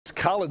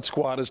college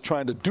squad is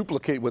trying to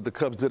duplicate what the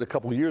Cubs did a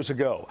couple years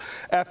ago.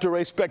 After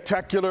a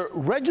spectacular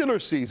regular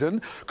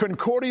season,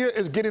 Concordia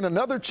is getting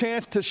another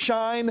chance to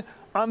shine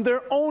on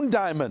their own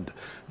diamond.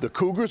 The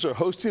Cougars are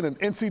hosting an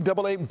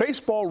NCAA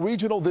baseball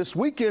regional this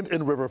weekend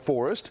in River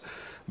Forest.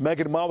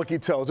 Megan Mawicki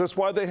tells us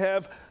why they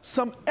have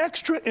some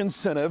extra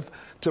incentive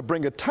to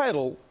bring a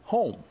title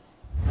home.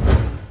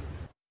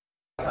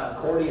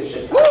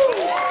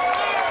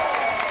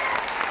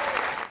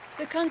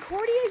 The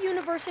Concordia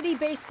University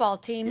baseball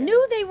team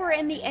knew they were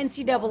in the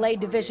NCAA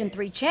Division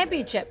III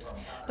championships,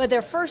 but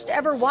their first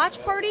ever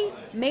watch party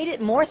made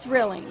it more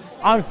thrilling.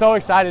 I'm so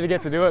excited to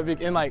get to do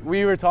it, and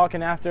we were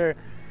talking after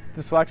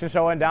the selection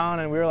show went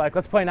down, and we were like,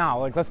 let's play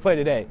now, let's play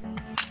today.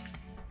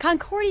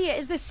 Concordia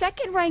is the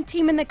second-ranked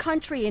team in the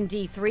country in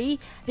D3.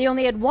 They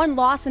only had one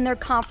loss in their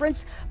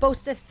conference,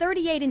 boast a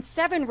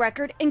 38-7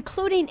 record,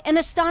 including an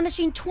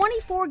astonishing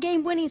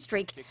 24-game winning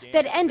streak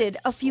that ended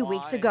a few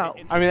weeks ago.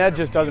 I mean, that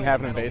just doesn't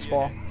happen in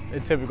baseball.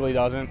 It typically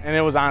doesn't, and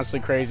it was honestly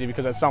crazy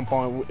because at some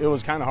point it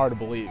was kind of hard to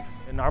believe.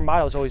 And our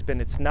motto has always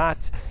been, it's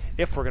not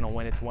if we're going to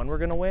win, it's when we're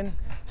going to win.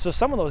 So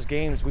some of those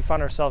games, we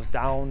found ourselves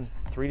down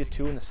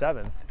 3-2 in the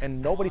 7th, and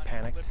nobody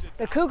panicked.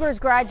 The Cougars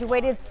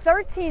graduated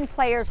 13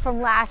 players from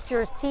last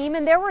year's team,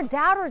 and there were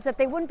doubters that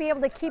they wouldn't be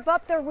able to keep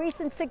up their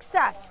recent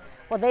success.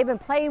 Well, they've been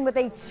playing with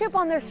a chip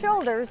on their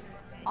shoulders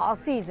all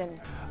season.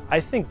 I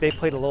think they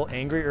played a little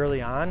angry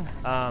early on,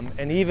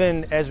 and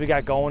even as we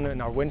got going in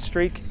our win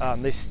streak,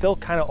 they still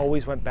kind of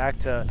always went back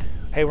to,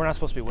 hey, we're not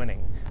supposed to be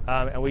winning.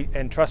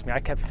 And trust me, I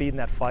kept feeding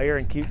that fire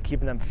and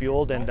keeping them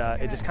fueled, and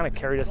it just kind of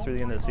carried us through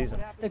the end of the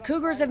season. The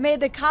Cougars have made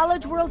the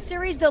College World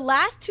Series the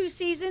last 2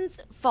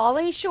 seasons,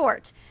 falling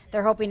short.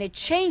 They're hoping to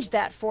change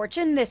that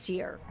fortune this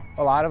year.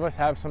 A lot of us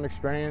have some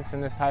experience in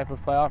this type of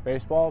playoff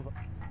baseball.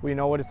 We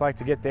know what it's like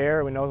to get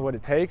there. We know what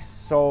it takes.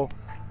 So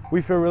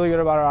we feel really good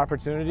about our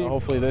opportunity.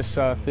 Hopefully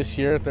this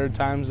year, third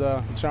time's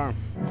the charm.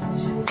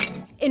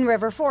 In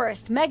River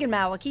Forest, Megan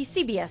Mawicki,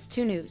 CBS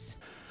 2 News.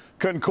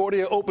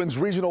 Concordia opens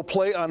regional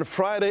play on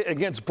Friday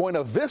against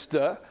Buena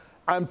Vista.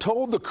 I'm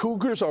told the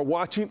Cougars are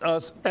watching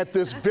us at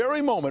this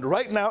very moment,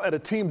 right now at a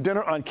team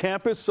dinner on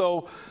campus.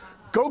 So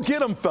go get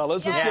them,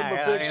 fellas. Let's give them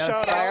a big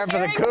shout out. Fire for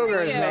the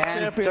Cougars,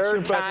 man.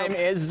 Third time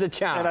is the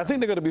charm. And I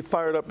think they're going to be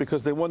fired up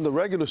because they won the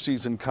regular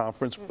season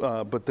conference,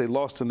 but they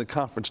lost in the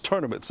conference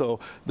tournament. So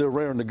they're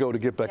raring to go to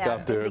get back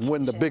out there and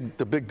win the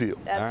big deal.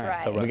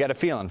 That's right. We got a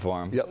feeling for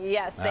them. Yep.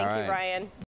 Yes, thank you, Brian.